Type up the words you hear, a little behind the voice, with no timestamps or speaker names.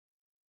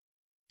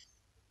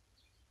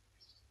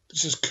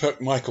This is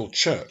Kirkmichael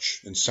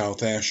Church in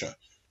South Ayrshire,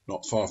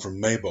 not far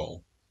from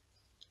Maybole.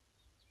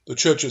 The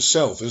church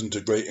itself isn't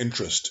of great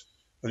interest,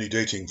 only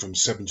dating from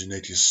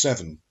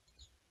 1787.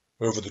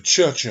 However, the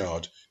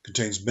churchyard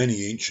contains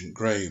many ancient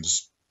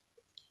graves.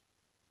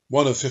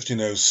 One of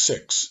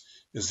 1506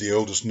 is the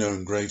oldest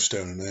known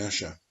gravestone in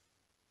Ayrshire.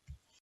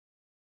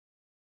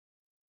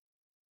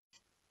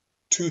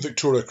 Two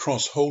Victoria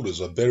Cross holders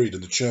are buried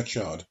in the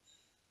churchyard.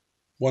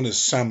 One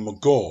is Sam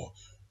McGaw,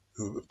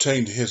 who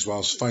obtained his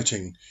whilst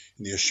fighting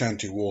in the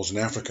Ashanti Wars in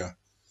Africa.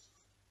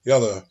 The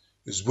other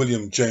is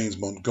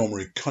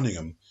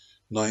W.J.Montgomery-Cunningham,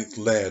 9th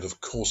Laird of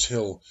Course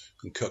Hill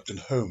and Kirkton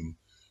Home,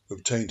 who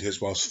obtained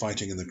his whilst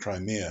fighting in the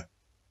Crimea.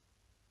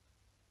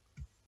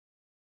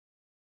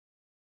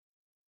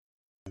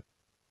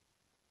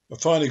 A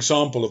fine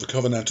example of a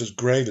Covenanter's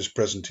grave is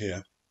present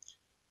here.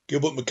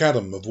 Gilbert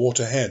McAadam of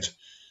Waterhead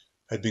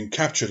had been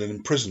captured and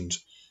imprisoned,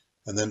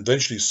 and then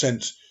eventually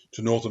sent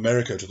to North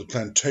America to the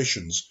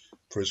plantations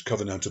for his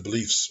Covenanter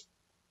beliefs.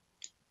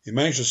 He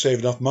managed to save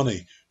enough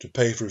money to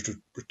pay for his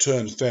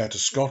return fare to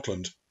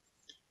Scotland.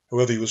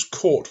 However, he was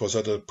caught whilst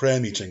at a prayer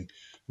meeting, and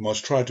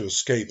whilst trying to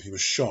escape, he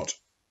was shot.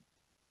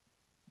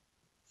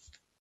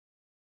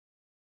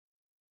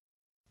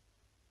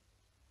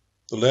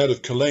 The Laird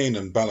of Culzean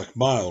and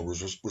Ballochmyle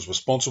was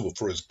responsible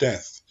for his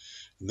death,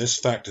 and this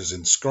fact is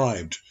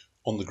inscribed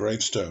on the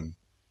gravestone.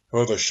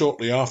 However,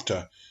 shortly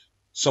after,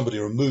 somebody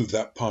removed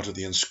that part of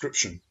the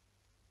inscription.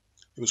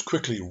 It was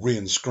quickly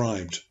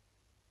re-inscribed.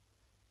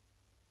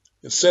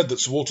 It's said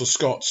that Sir Walter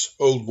Scott's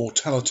old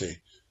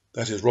Mortality,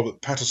 that is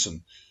Robert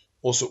Paterson,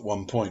 also at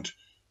one point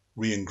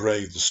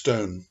re-engraved the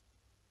stone.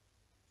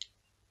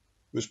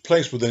 It was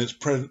placed within its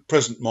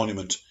present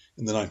monument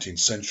in the 19th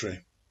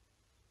century.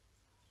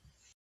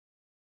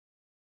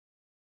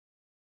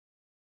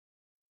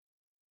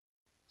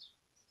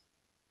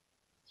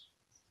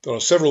 There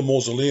are several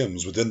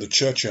mausoleums within the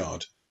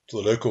churchyard to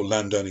the local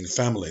landowning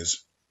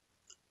families,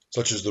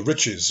 such as the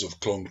Ritchies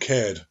of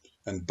Cloncaird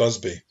and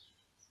Busby,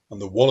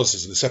 and the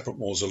Wallaces in a separate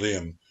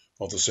mausoleum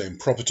of the same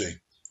property. A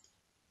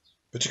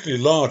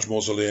particularly large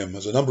mausoleum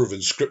has a number of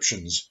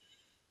inscriptions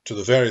to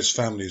the various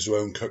families who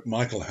own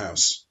Kirkmichael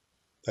House,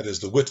 that is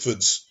the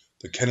Whitefoords,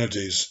 the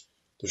Kennedys,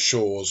 the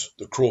Shaws,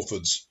 the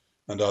Crawfords,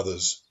 and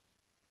others.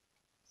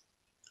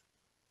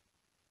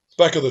 At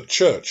the back of the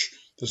church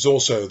there's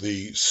also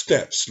the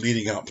steps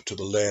leading up to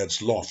the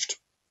Laird's loft.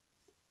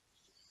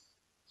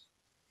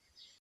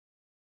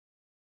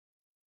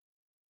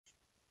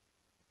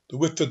 The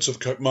Whitefoords of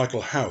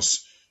Kirkmichael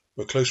House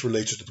were close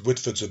related to the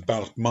Whitefoords of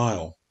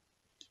Ballochmyle.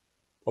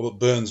 Robert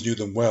Burns knew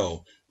them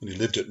well when he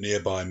lived at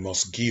nearby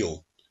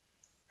Mausoleums.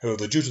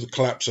 However, due to the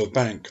collapse of a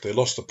bank, they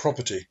lost the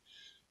property and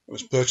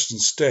was purchased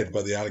instead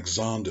by the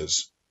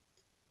Alexanders.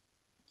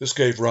 This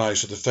gave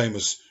rise to the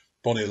famous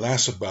Bonnie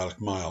Lass of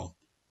Ballochmyle,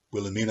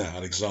 Wilhelmina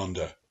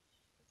Alexander,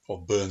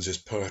 of Burns's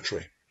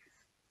poetry.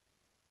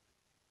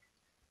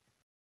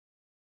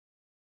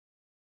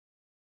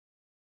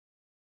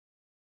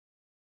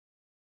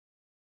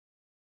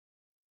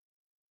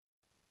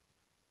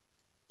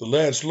 The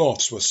Laird's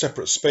lofts were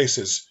separate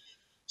spaces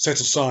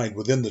set aside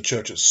within the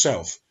church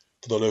itself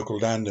for the local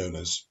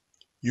landowners,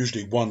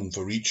 usually one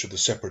for each of the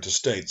separate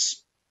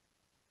estates.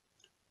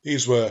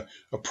 These were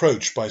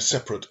approached by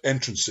separate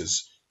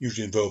entrances,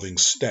 usually involving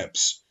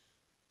steps,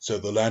 so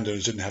the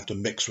landowners didn't have to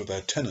mix with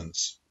their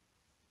tenants.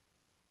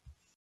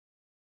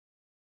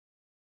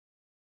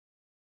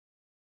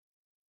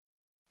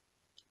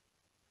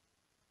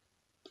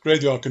 The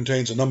graveyard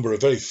contains a number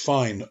of very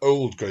fine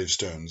old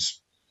gravestones.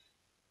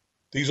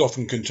 These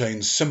often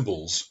contain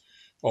symbols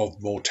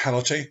of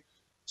mortality,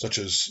 such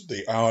as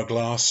the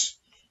hourglass,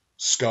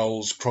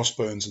 skulls,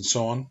 crossbones, and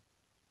so on.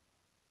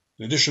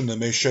 In addition, they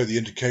may show the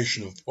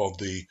indication of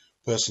the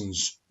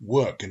person's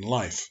work in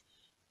life,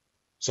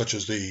 such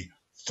as the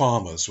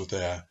farmers with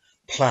their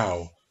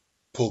plough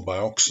pulled by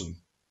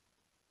oxen.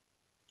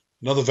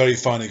 Another very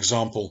fine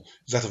example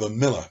is that of a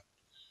miller.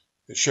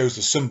 It shows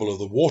the symbol of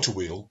the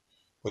waterwheel,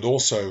 but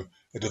also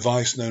a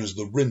device known as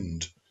the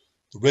rind.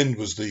 The rind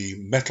was the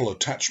metal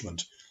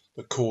attachment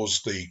that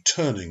caused the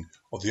turning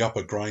of the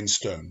upper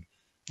grindstone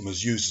and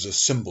was used as a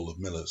symbol of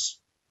millers.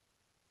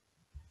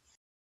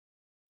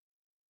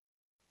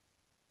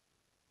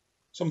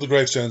 Some of the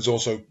gravestones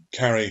also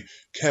carry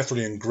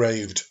carefully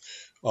engraved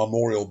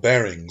armorial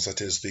bearings, that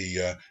is,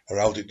 the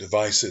heraldic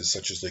devices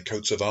such as the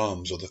coats of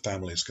arms of the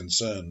families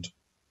concerned.